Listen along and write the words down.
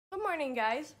morning,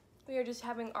 guys. We are just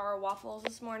having our waffles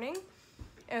this morning,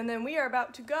 and then we are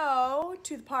about to go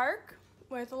to the park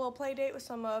with a little play date with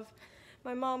some of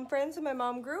my mom friends and my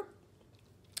mom group.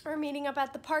 We're meeting up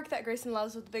at the park that Grayson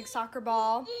loves with the big soccer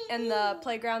ball and the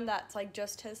playground that's like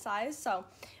just his size. So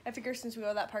I figure since we go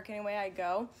to that park anyway, I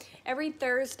go. Every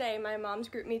Thursday, my mom's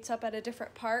group meets up at a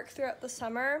different park throughout the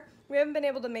summer. We haven't been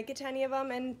able to make it to any of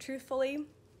them, and truthfully,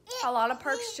 a lot of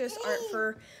parks just aren't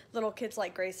for little kids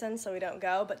like Grayson, so we don't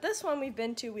go. But this one we've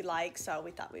been to, we like, so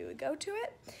we thought we would go to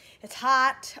it. It's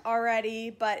hot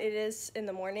already, but it is in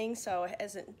the morning, so it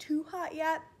isn't too hot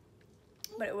yet.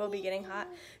 But it will be getting hot,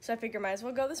 so I figure might as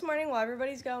well go this morning while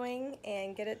everybody's going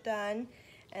and get it done.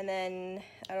 And then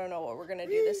I don't know what we're gonna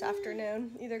do this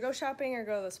afternoon. Either go shopping or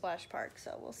go to the splash park,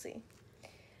 so we'll see.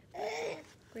 But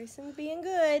Grayson's being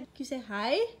good. Can you say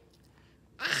hi?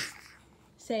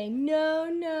 Say no,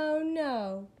 no,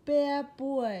 no, bad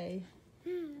boy.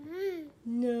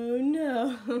 No,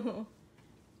 no.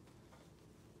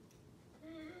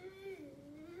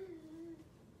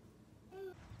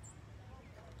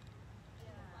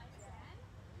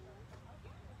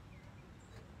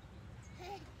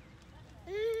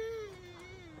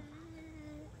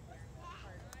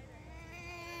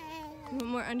 One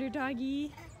more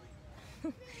underdoggy.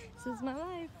 This is my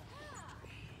life.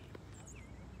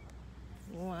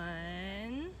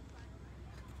 1,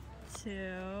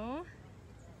 2,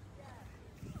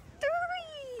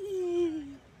 3.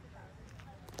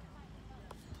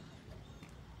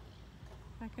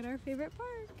 Back at our favorite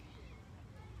park.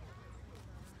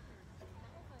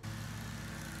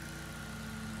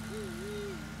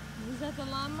 Is that the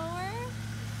lawnmower?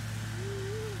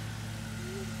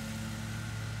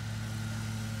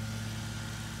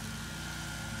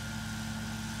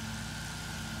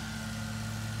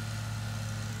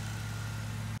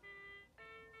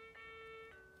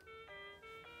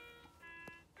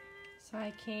 So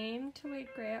I came to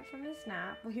wake Gray up from his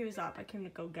nap. Well, he was up. I came to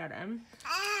go get him.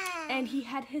 And he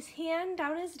had his hand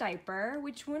down his diaper,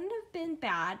 which wouldn't have been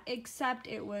bad, except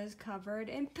it was covered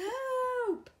in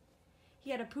poop. He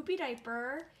had a poopy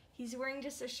diaper. He's wearing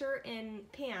just a shirt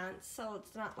and pants, so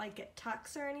it's not like it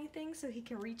tucks or anything, so he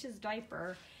can reach his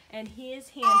diaper. And his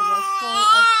hand was full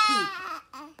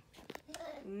of poop.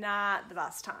 Not the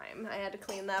best time. I had to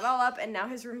clean that all up, and now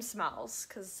his room smells,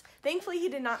 because thankfully he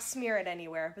did not smear it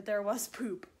anywhere, but there was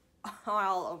poop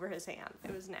all over his hand.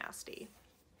 It was nasty.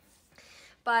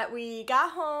 But we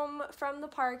got home from the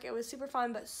park. It was super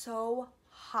fun, but so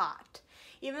hot.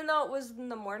 Even though it was in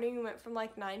the morning, we went from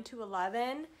like 9 to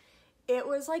 11, it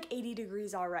was like 80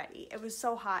 degrees already. It was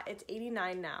so hot. It's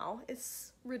 89 now.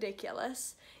 It's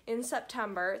ridiculous. In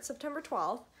September, it's September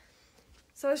 12th.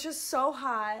 So it's just so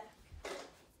hot.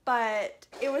 But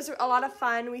it was a lot of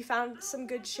fun. We found some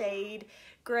good shade.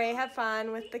 Gray had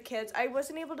fun with the kids. I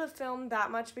wasn't able to film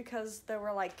that much because there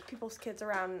were like people's kids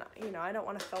around. You know, I don't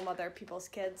want to film other people's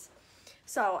kids.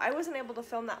 So I wasn't able to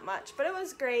film that much, but it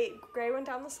was great. Gray went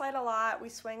down the slide a lot. We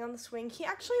swang on the swing. He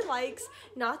actually likes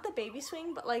not the baby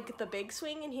swing, but like the big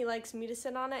swing, and he likes me to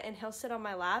sit on it, and he'll sit on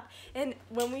my lap. And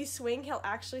when we swing, he'll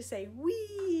actually say,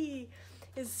 "Wee!"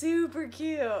 It's super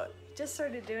cute. Just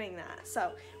started doing that.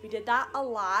 So we did that a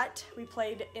lot. We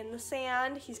played in the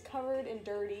sand. He's covered and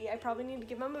dirty. I probably need to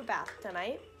give him a bath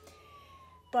tonight.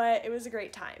 But it was a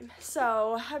great time.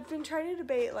 So I've been trying to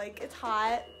debate, like, it's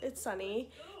hot, it's sunny.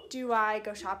 Do I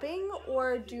go shopping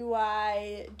or do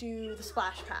I do the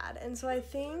splash pad? And so I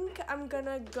think I'm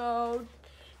gonna go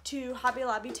to Hobby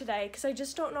Lobby today because I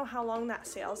just don't know how long that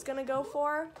sale is gonna go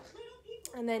for.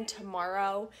 And then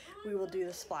tomorrow we will do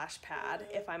the splash pad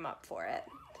if I'm up for it.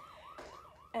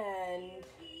 And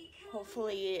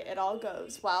hopefully it all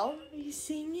goes well. Are you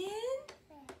singing?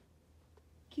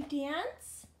 Can you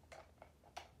dance?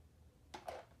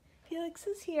 Felix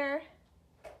is here.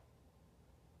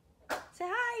 Say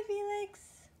hi,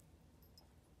 Felix.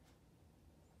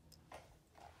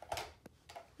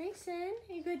 Grayson,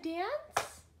 are you good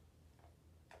dance?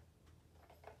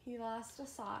 He lost a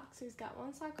sock, so he's got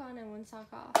one sock on and one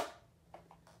sock off.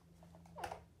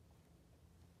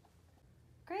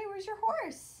 Gray, where's your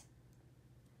horse?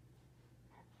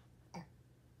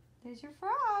 There's your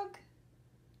frog.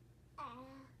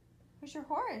 Where's your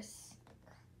horse?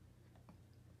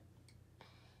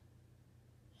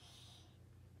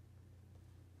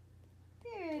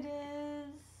 There it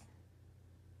is.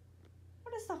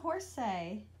 What does the horse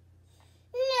say?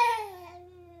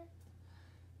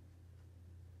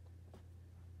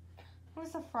 What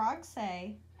does the frog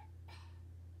say?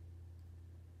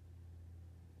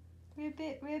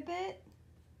 Ribbit, ribbit.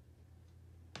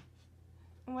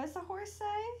 And what does the horse say?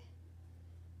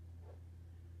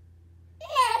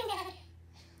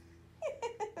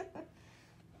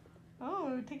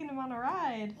 taking him on a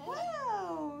ride.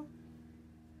 Wow.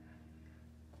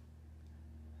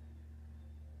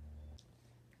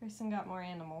 Greyson got more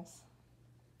animals.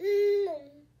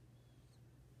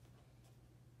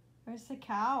 Where's the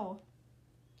cow?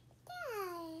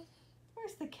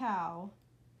 Where's the cow?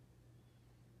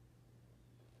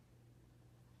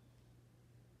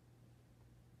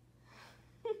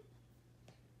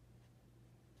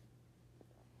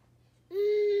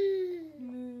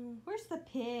 Where's the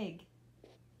pig?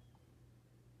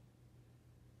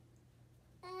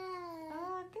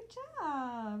 Oh, good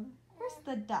job. Where's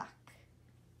the duck?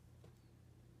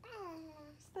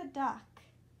 Where's the duck?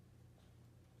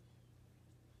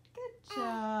 Good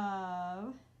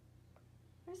job.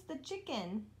 Where's the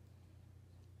chicken?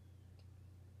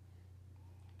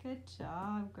 Good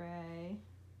job, Gray.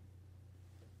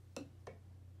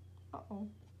 Uh-oh.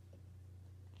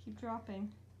 Keep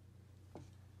dropping.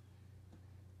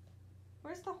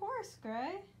 Where's the horse,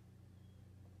 Gray?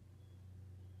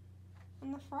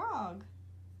 And the frog.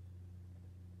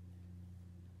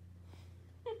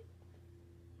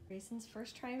 Grayson's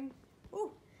first time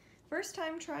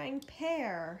trying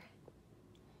pear.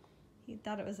 He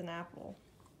thought it was an apple.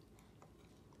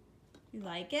 You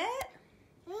like it?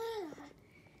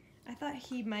 I thought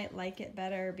he might like it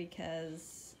better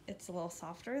because it's a little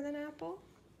softer than apple.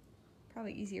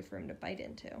 Probably easier for him to bite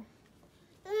into.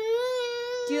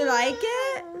 Do you like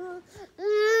it?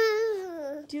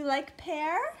 Do you like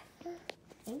pear?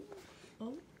 Oh.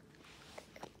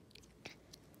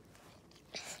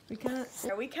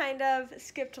 We kind of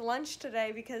skipped lunch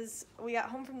today because we got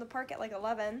home from the park at like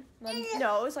 11.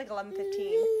 No, it was like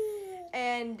 11:15.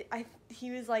 And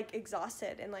he was like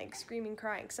exhausted and like screaming,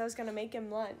 crying. So I was gonna make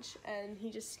him lunch and he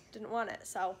just didn't want it.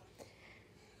 So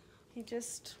he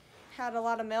just had a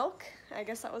lot of milk. I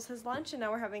guess that was his lunch, and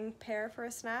now we're having pear for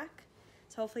a snack.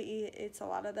 So hopefully he eats a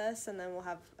lot of this and then we'll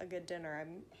have a good dinner.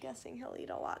 I'm guessing he'll eat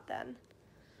a lot then.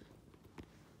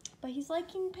 But he's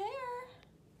liking pear.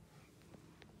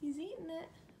 He's eating it.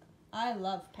 I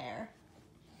love pear.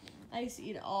 I used to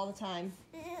eat it all the time.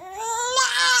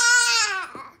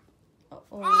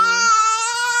 Uh-oh.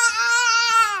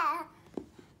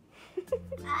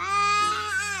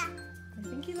 I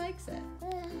think he likes it.